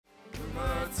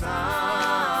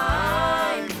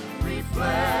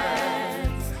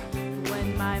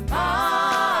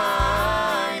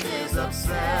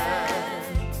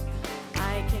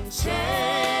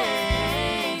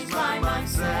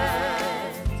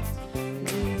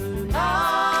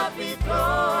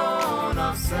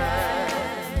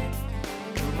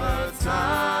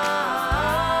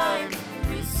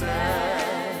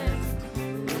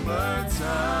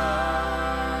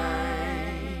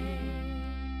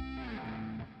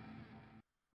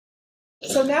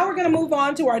So now we're going to move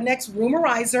on to our next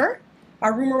rumorizer.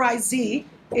 Our rumerizee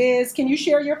is, can you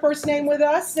share your first name with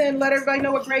us and let everybody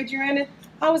know what grade you're in? And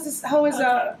how has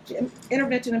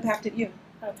intervention impacted you?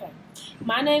 Okay.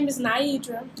 My name is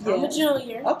Naidra. I'm a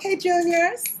junior. Okay,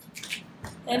 juniors.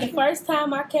 And the first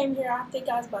time I came here, I think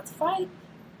I was about to fight.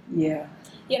 Yeah.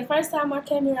 Yeah, the first time I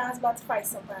came here, I was about to fight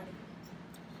somebody.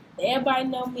 Everybody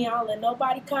know me. I don't let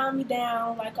nobody calm me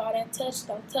down. Like all that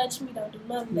don't touch me, don't do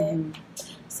none of that.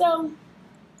 So,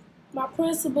 my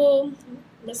principal,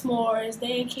 Miss Morris, they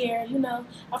didn't care. You know,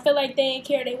 I feel like they didn't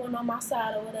care. They weren't on my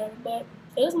side or whatever. But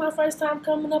it was my first time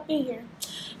coming up in here.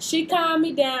 She calmed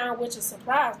me down, which is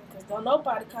surprising because don't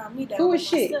nobody calm me down. Who is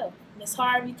she? Miss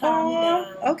Harvey calmed me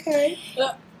down. Okay.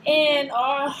 And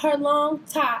all her long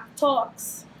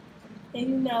talks. And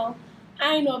you know,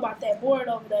 I didn't know about that board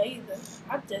over there either.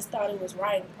 I just thought it was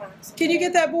writing prompts. Can you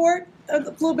get that board? A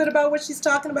little bit about what she's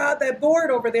talking about, that board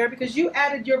over there, because you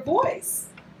added your voice.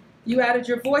 You added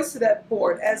your voice to that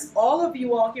board. As all of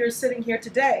you all here sitting here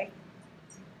today,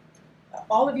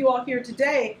 all of you all here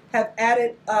today have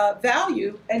added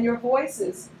value and your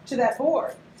voices to that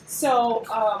board. So,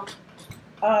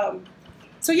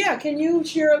 so yeah, can you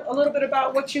share a little bit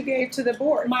about what you gave to the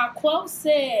board? My quote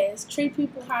says, treat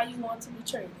people how you want to be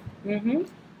treated.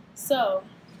 So,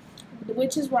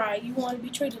 which is right. You want to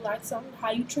be treated like how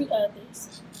you treat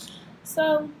others.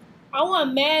 So, I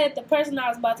wasn't mad at the person I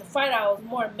was about to fight. I was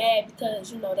more mad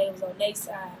because, you know, they was on their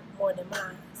side more than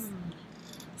mine.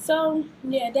 So,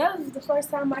 yeah, that was the first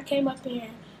time I came up here.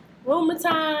 Rumor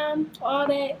time, all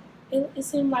that, it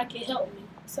seemed like it helped me.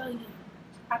 So, yeah,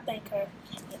 I thank her.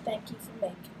 And thank you for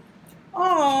making it.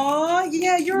 Aw,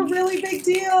 yeah, you're a really big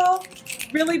deal.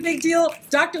 Really big deal.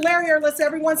 Dr. Larrier, let's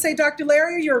everyone say Dr.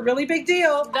 Larrier, you're a really big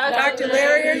deal. Dr.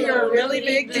 Larrier, you're a really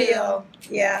big deal.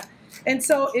 Yeah. And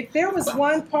so if there was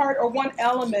one part or one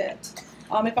element,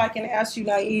 if I can ask you,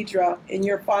 Naidra, in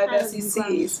your 5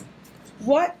 SECs,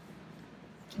 what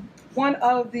one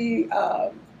of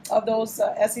those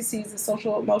SECs, the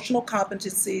social emotional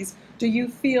competencies, do you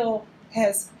feel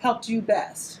has helped you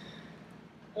best?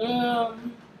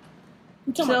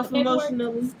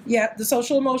 Self-emotional. Yeah, the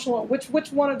social emotional. Which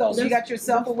one of those? You got your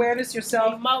self-awareness, your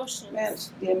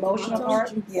emotions. The emotional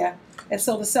part. Yeah, and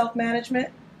so the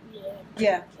self-management.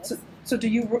 Yeah. So do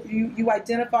you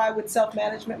identify with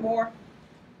self-management more?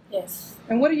 Yes.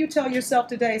 And what do you tell yourself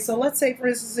today? So let's say, for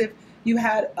instance, if you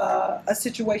had a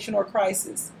situation or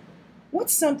crisis,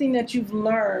 what's something that you've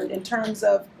learned in terms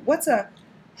of what's a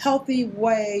healthy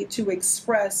way to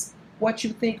express what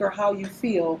you think or how you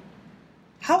feel?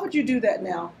 How would you do that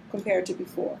now compared to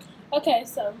before? Okay,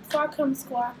 so before I come to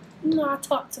school, I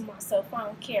talk to myself. I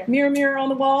don't care. Mirror, mirror on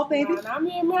the wall, baby? No, not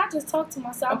mirror, mirror. I just talk to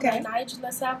myself. Okay. I'm like, Nigel,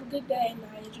 let's have a good day.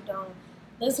 Nigel, don't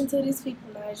listen to these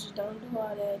people. Nigel, don't do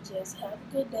all that. Just have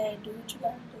a good day and do what you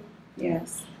got to do.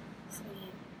 Yes. So,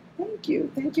 yeah. Thank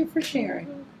you. Thank you for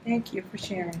sharing. Thank you for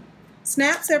sharing.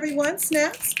 Snaps, everyone.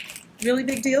 Snaps. Really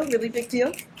big deal. Really big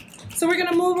deal. So we're going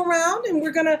to move around and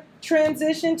we're going to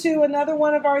transition to another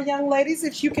one of our young ladies.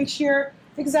 If you can share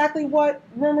exactly what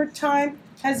rumor time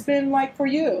has been like for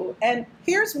you. And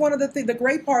here's one of the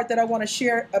great part that I want to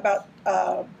share about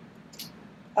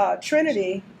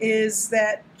Trinity is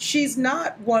that she's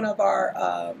not one of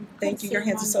our, thank you, your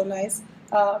hands are so nice.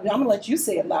 I'm going to let you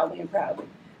say it loudly and proudly.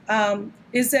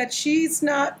 Is that she's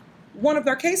not one of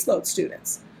their caseload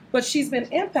students, but she's been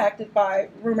impacted by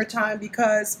rumor time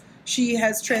because she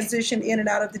has transitioned in and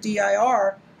out of the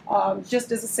DIR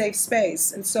just as a safe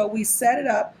space. And so we set it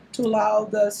up to allow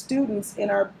the students in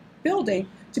our building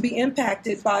to be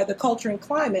impacted by the culture and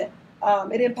climate.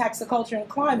 It impacts the culture and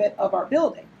climate of our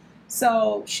building.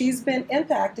 So she's been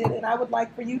impacted, and I would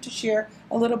like for you to share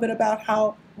a little bit about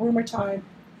how rumor time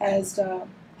has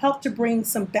helped to bring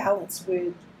some balance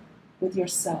with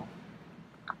yourself.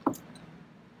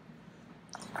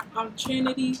 I'm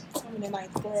Trinity. I'm in the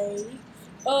 9th grade.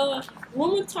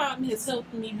 Rumor time has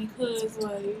helped me because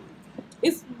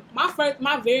it's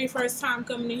my very first time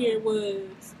coming in here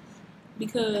was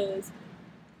because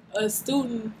a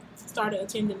student started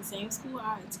attending the same school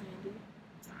I attended,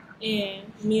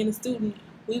 and me and the student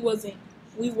we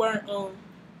weren't on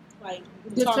like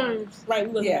terms. Right,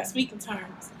 we wasn't on speaking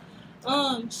terms.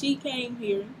 She came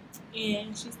here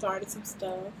and she started some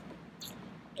stuff,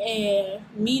 and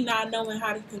me not knowing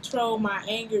how to control my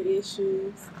anger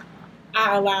issues,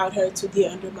 I allowed her to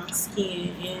get under my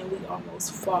skin, and we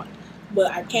almost fought.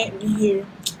 But I can't be here.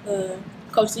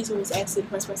 Coach Lisa was actually the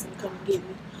first person to come and get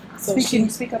me. So can you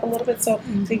speak up a little bit so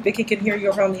Vicky can hear you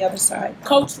over on the other side?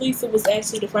 Coach Lisa was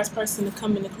actually the first person to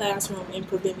come in the classroom and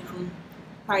prevent me from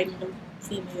fighting the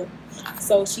female.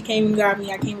 So she came and got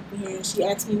me. I came up in here and she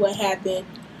asked me what happened.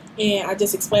 and I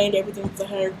just explained everything to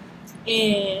her.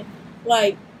 And,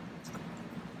 like,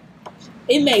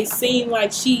 it may seem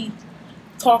like she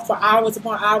talked for hours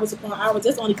upon hours upon hours.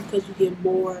 That's only because you get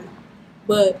bored.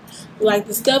 But, like,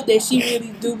 the stuff that she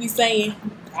really do be saying,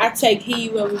 I take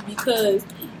heed of it because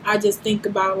I just think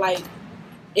about, like,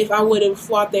 if I would have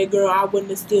fought that girl, I wouldn't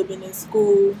have still been in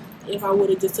school. If I would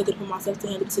have just took it for myself to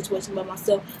handle the situation by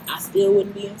myself, I still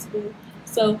wouldn't be in school.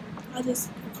 So I just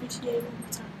appreciate it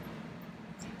every time.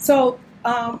 So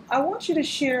I want you to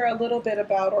share a little bit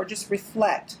about, or just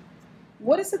reflect,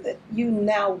 what is it that you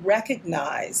now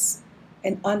recognize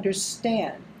and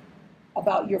understand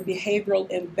about your behavioral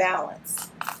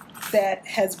imbalance that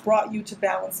has brought you to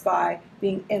balance by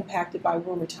being impacted by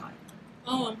rumor time?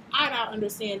 I now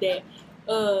understand that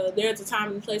there's a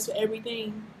time and place for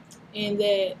everything, and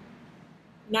that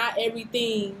not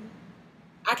everything,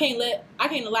 I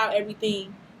can't allow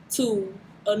everything to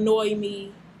annoy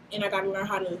me, and I gotta learn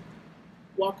how to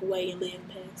walk away and live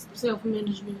past.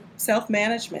 Self-management.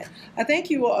 Self-management. I thank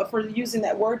you for using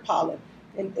that word, Paula.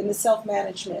 And the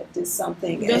self-management is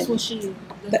something. That's what she.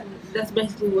 That's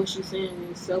basically what she's saying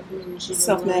is self-management.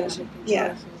 Self-management.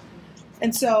 Yeah.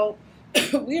 And so,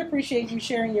 we appreciate you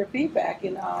sharing your feedback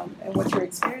and what your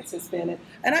experience has been.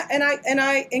 And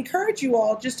I encourage you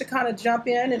all just to kind of jump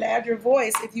in and add your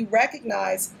voice if you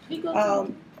recognize.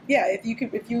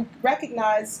 If you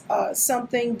recognize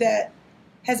something that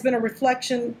has been a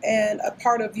reflection and a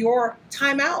part of your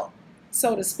timeout,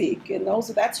 so to speak. And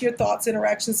that's your thoughts,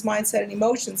 interactions, mindset, and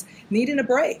emotions needing a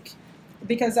break.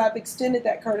 Because I've extended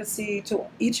that courtesy to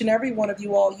each and every one of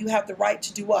you all. You have the right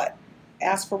to do what?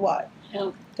 Ask for what?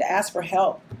 Help. To ask for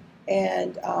help.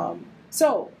 And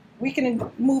so we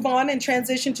can move on and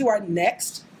transition to our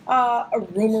next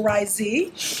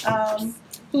rumerizee,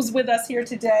 who's with us here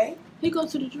today. He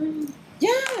goes to the dream.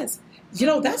 Yes. You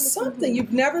know, that's something.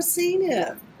 You've never seen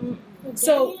him.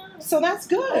 So that's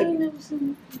good. I ain't never seen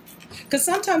him. Because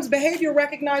sometimes behavior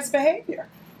recognizes behavior.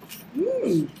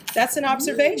 That's an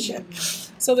observation.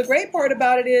 So the great part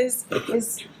about it is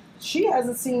she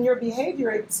hasn't seen your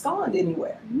behavior abscond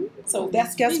anywhere. So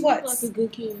guess what? He looks like a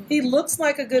good kid. He looks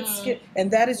like a good kid,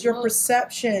 and that is your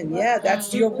perception. Yeah,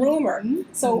 that's your rumor.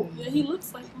 So Yeah, he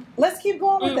looks like him. let's keep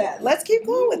going with that. Let's keep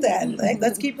going with that.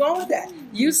 Let's keep going with that.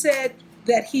 You said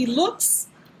that he looks.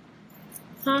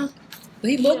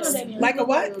 He looks like a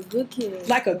what? Like a good kid.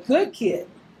 Like a good kid.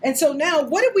 And so now,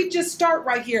 what did we just start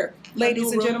right here,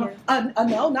 ladies and gentlemen?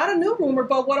 No, not a new rumor,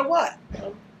 but what a what?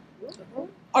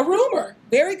 A rumor.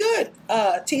 Very good,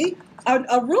 T.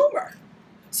 A rumor.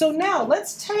 So now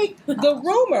let's take the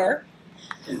rumor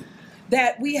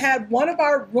that we had one of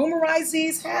our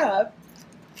rumerizees have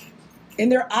in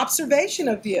their observation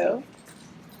of you,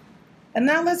 and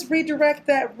now let's redirect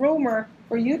that rumor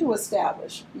for you to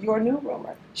establish your new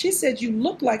rumor. She said you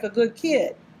look like a good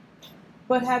kid.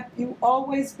 But have you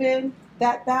always been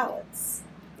that balanced?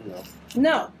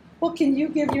 No. Well, can you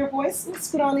give your voice?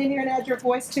 Let's put on in here and add your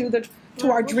voice to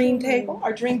our dream table,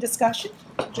 our dream discussion.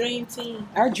 Dream team.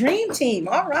 Our dream team.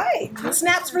 All right.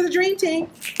 Snaps for the dream team.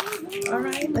 All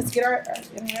right. Let's get our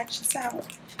interaction sound.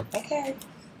 Okay.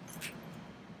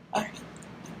 All right.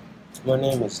 My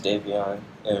name is Davion,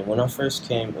 and when I first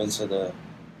came into the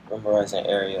rumerizing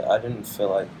area, I didn't feel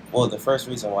like, well, the first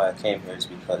reason why I came here is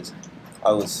because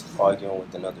I was arguing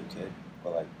with another kid,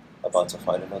 or like about to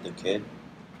fight another kid.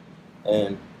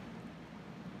 And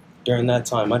during that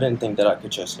time, I didn't think that I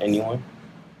could trust anyone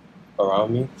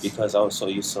around me because I was so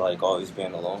used to like always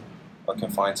being alone or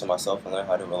confined to myself and learn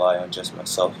how to rely on just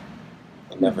myself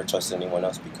and never trust anyone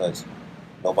else because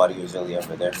nobody was really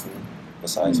ever there for me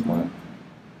besides my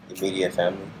immediate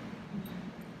family.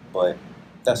 But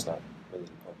that's not really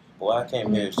the point. But why I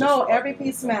came here is just No, every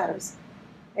piece matters.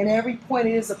 And every point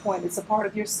is a point. It's a part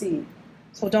of your seed.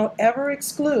 So don't ever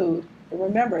exclude. And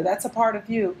remember, that's a part of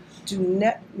you. Do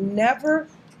never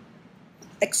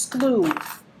exclude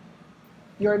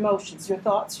your emotions, your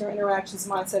thoughts, your interactions,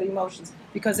 mindset, emotions,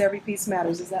 because every piece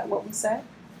matters. Is that what we said?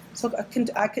 So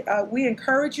we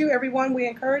encourage you, everyone, we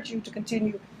encourage you to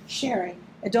continue sharing.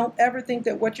 And don't ever think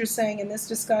that what you're saying in this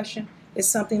discussion is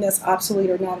something that's obsolete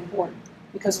or not important,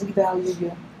 because we value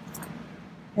you.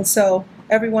 And so,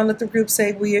 everyone, let the group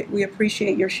say we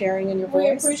appreciate your sharing and your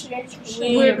voice.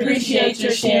 We appreciate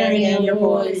your sharing and your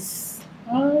voice.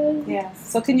 Yeah.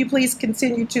 So can you please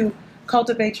continue to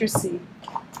cultivate your seed?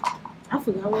 I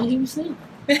forgot what he was saying.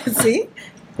 See?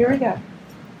 Here we go.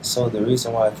 So the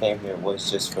reason why I came here was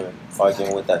just for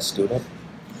arguing with that student.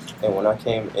 And when I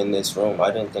came in this room, I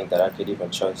didn't think that I could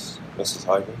even trust Mrs.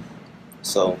 Harvey.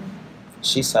 So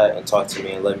she sat and talked to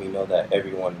me and let me know that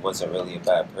everyone wasn't really a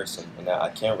bad person and that I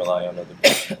can rely on other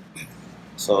people.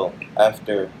 So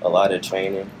after a lot of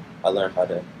training, I learned how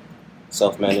to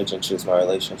self-manage and choose my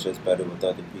relationships better with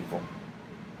other people.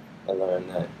 I learned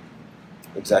that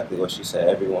exactly what she said,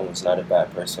 everyone was not a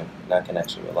bad person, and I can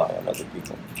actually rely on other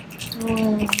people.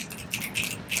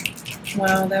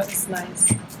 Wow, that was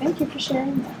nice. Thank you for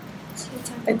sharing that.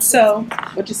 And so,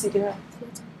 what'd you say, dear?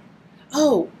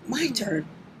 Oh, my turn.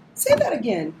 Say that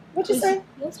again. What'd you say?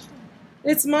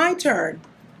 It's my turn.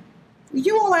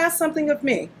 You all asked something of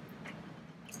me.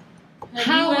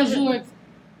 How was your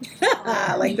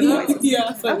I like the voice.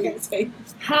 Yeah, so Okay.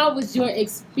 How was your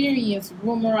experience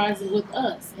rumorizing with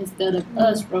us instead of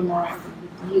us rumorizing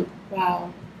with you?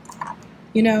 Wow.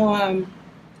 You know,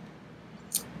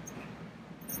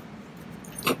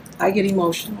 I get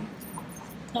emotional.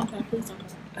 Okay, please don't.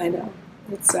 I know.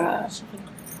 It's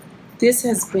this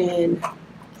has been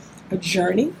a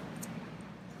journey.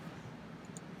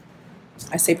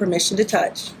 I say permission to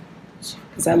touch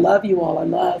because I love you all.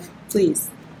 Please.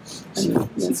 I mean,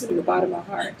 it's from the bottom of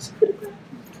my heart.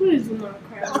 Please do not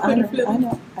cry. I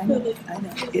know.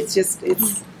 It's just,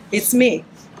 it's me.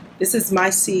 This is my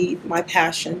seed, my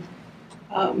passion.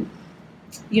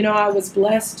 You know, I was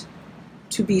blessed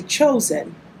to be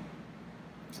chosen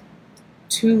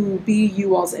to be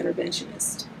you all's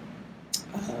interventionist.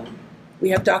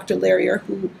 We have Dr. Larrier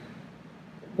who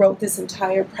wrote this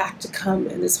entire practicum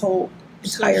and this whole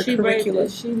entire curriculum.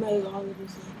 She made all of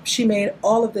this. She made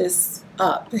all of this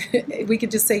up. We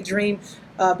could just say dream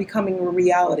becoming a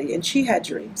reality, and she had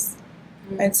dreams.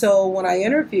 And so when I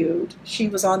interviewed, she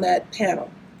was on that panel.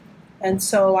 And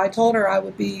so I told her I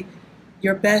would be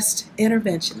your best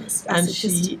interventionist. And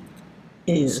she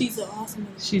is. She's awesome.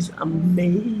 She's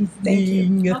amazing.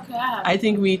 Thank you. Okay, I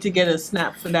think we need to get a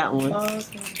snap for that one. Oh,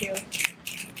 thank you.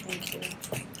 Thank you.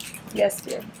 Yes,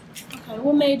 dear. Okay,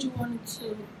 what made you want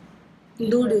to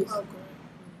Do this. program?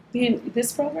 Be in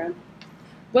this program?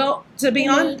 Well, to be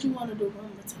What honest, made you want to do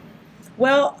RUMERTIME?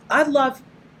 well, I love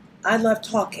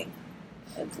talking.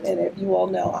 And if you all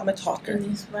know, I'm a talker. And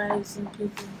inspire some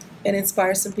people. And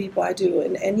inspire some people, I do.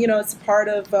 And you know, it's part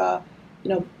of, you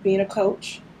know, being a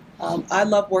coach. I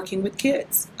love working with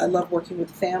kids. I love working with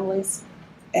families.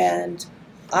 And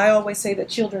I always say that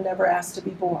children never ask to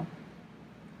be born.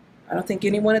 I don't think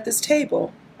anyone at this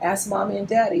table asked mommy and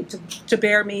daddy to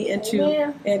bear me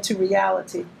into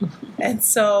reality. And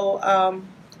so,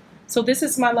 so this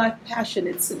is my life passion.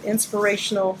 It's an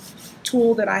inspirational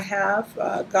tool that I have.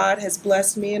 God has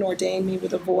blessed me and ordained me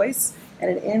with a voice and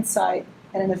an insight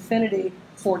and an affinity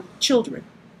for children.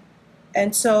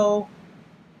 And so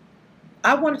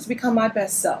I wanted to become my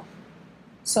best self.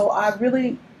 So I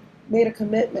really made a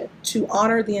commitment to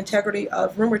honor the integrity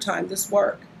of RUMERTIME, this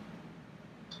work.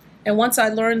 And once I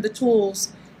learned the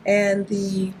tools and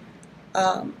the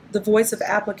voice of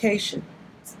application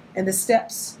and the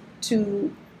steps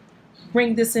to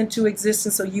bring this into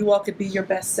existence so you all could be your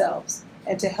best selves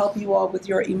and to help you all with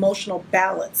your emotional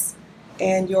balance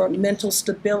and your mental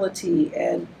stability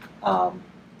and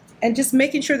just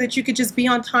making sure that you could just be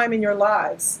on time in your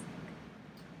lives.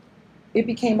 It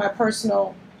became my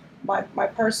personal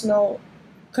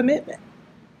commitment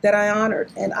that I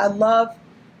honored, and I love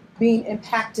being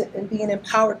impacted and being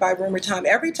empowered by RUMERTIME.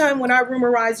 Every time when I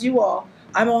rumorize you all,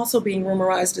 I'm also being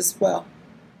rumorized as well.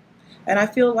 And I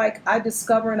feel like I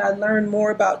discover and I learn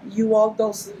more about you all,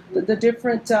 the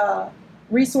different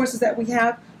resources that we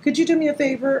have. Could you do me a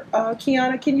favor,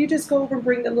 Kiana? Can you just go over and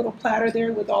bring the little platter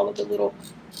there with all of the little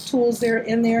tools there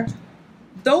in there?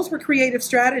 Those were creative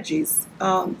strategies,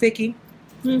 Vicki,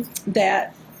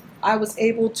 that I was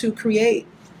able to create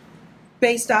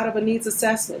based out of a needs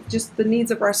assessment, just the needs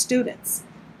of our students.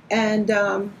 And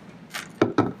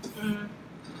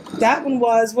that one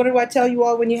was, what do I tell you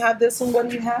all when you have this one? What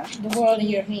do you have? The world in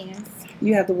your hands.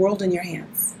 You have the world in your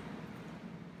hands.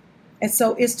 And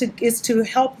so it's to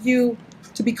help you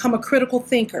to become a critical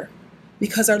thinker,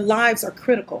 because our lives are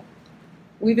critical.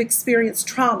 We've experienced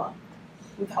trauma.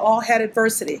 We've all had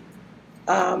adversity.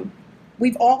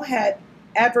 We've all had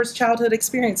adverse childhood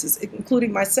experiences,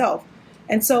 including myself.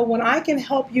 And so when I can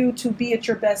help you to be at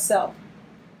your best self,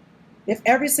 if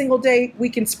every single day we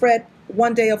can spread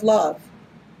one day of love,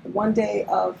 one day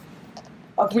of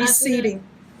reseeding,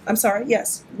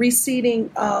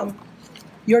 reseeding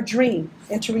your dream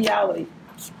into reality,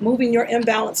 moving your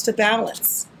imbalance to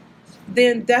balance,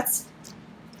 then that's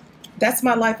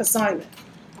my life assignment.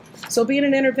 So being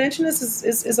an interventionist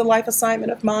is a life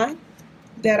assignment of mine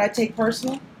that I take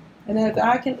personal, and that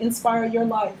I can inspire your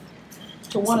life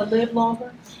to want to live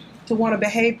longer, to want to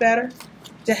behave better,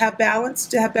 to have balance,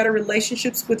 to have better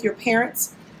relationships with your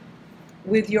parents,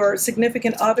 with your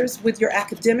significant others, with your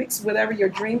academics, whatever your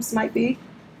dreams might be,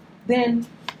 then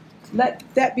let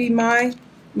that be my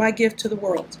gift to the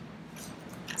world.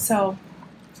 So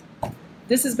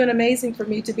this has been amazing for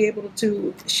me to be able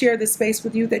to share this space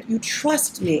with you, that you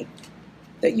trust me,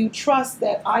 that you trust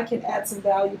that I can add some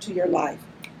value to your life.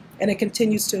 And it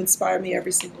continues to inspire me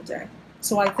every single day.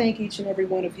 So I thank each and every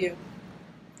one of you.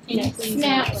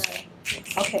 Snap.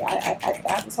 Okay,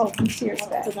 I was hoping tears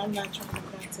back. Because I'm not trying to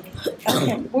go back to that.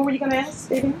 Okay, what were you going to ask,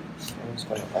 David? I was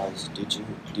going to ask,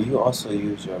 do you also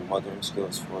use your mothering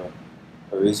skills for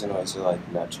a reason, or is it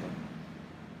like natural?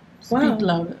 Wow. Speak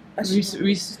louder.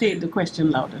 Restate the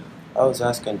question louder. I was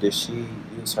asking, did she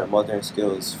use her mothering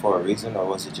skills for a reason, or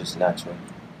was it just natural?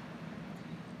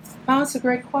 Oh, that's a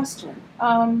great question.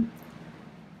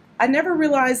 I never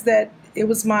realized that it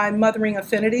was my mothering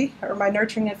affinity or my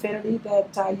nurturing affinity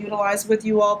that I utilize with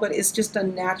you all, but it's just a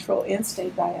natural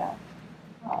instinct I have.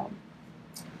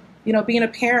 You know, being a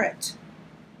parent,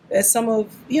 as some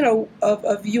of you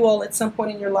all at some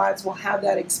point in your lives will have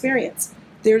that experience.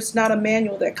 There's not a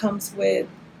manual that comes with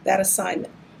that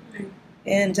assignment.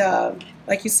 And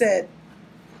like you said,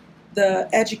 the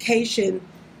education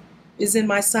is in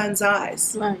my son's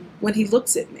eyes when he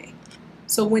looks at me.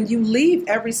 So when you leave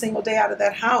every single day out of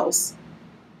that house,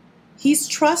 he's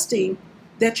trusting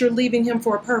that you're leaving him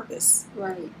for a purpose.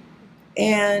 Right.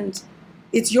 And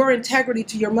it's your integrity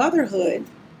to your motherhood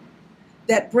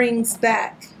that brings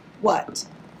back what?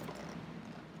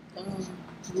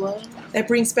 What? That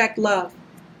brings back love.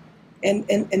 And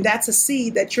that's a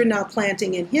seed that you're now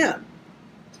planting in him.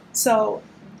 So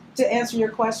to answer your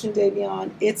question,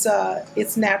 Davion,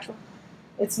 it's natural.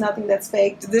 It's nothing that's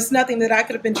faked. There's nothing that I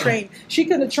could have been trained. She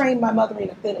couldn't have trained my mothering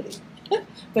affinity.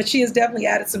 But she has definitely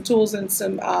added some tools and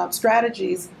some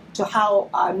strategies to how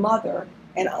I mother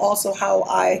and also how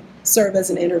I serve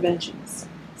as an interventionist.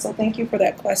 So thank you for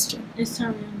that question. It's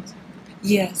time.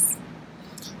 Yes.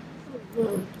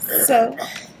 So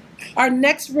our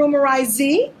next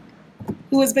rumerizee,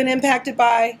 who has been impacted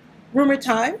by Rumor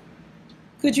Time,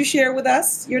 could you share with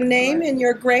us your name and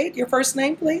your grade, your first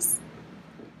name, please?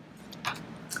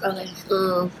 Okay.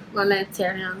 My name is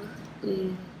Tariana.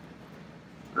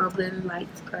 I'm in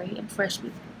ninth grade. I'm a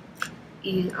freshman.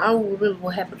 And I don't remember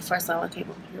what happened the first time I came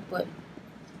up here, but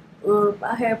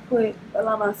I had put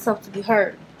allow myself to be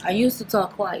heard. I used to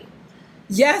talk quiet.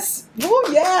 Yes. Oh,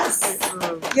 yes.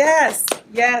 Yes.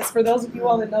 Yes. For those of you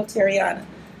all that know Tariana.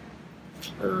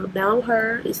 Now I'm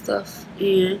heard and stuff.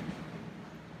 And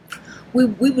we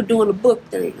were doing a book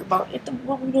thing about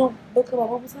what we doing a book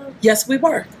about Rumor Time? Yes, we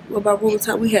were. About Rumor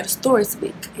Time. We had a story to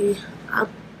make. And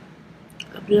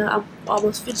I'm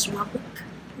almost finished with my book.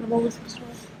 I'm almost finished with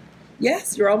my book.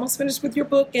 Yes, you're almost finished with your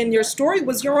book, and your story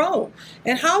was your own.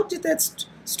 And how did that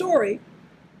story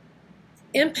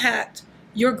impact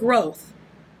your growth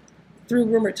through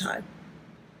Rumor Time?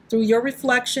 Through your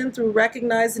reflection, through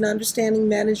recognizing, understanding,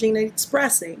 managing, and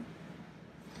expressing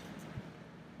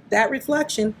that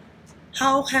reflection,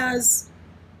 how has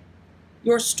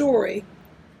your story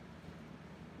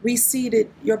reseeded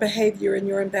your behavior and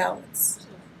your imbalance?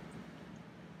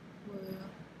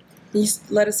 Can you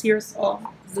let us hear us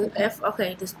all?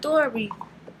 The story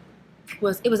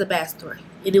was a bad story,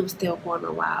 and it was still going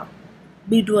on. Wow,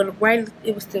 me doing it right,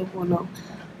 it was still going on,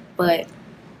 but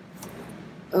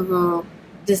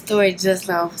the story just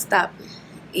now stopped.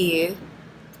 And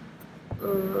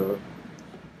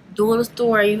doing the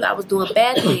story, I was doing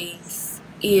bad things,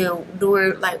 and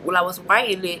during when I was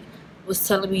writing it, was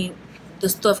telling me the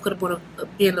stuff could have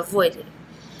been avoided.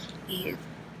 And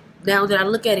now that I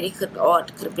look at it, it could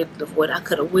have been avoided. I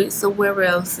could have went somewhere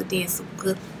else and did some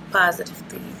good, positive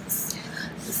things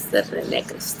instead of the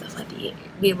negative stuff I did.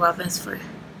 Me and my best friend.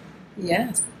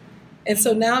 Yes. And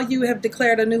so now you have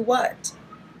declared a new what?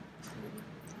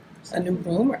 A new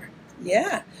rumor.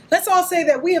 Yeah. Let's all say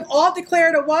that we have all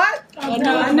declared a what? A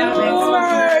new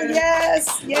rumor.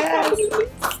 Yes. Yes.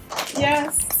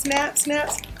 Yes. Snap,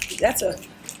 snaps. That's a,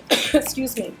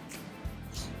 excuse me.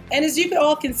 And as you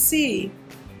all can see,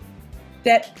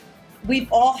 that we've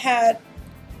all had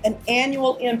an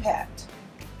annual impact.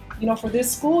 You know, for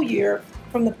this school year,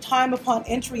 from the time upon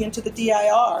entry into the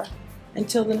DIR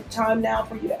until the time now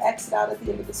for you to exit out at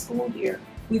the end of the school year,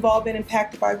 we've all been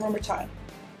impacted by Rumor Time.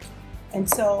 And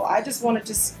so I just want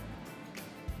to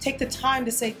take the time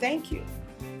to say thank you.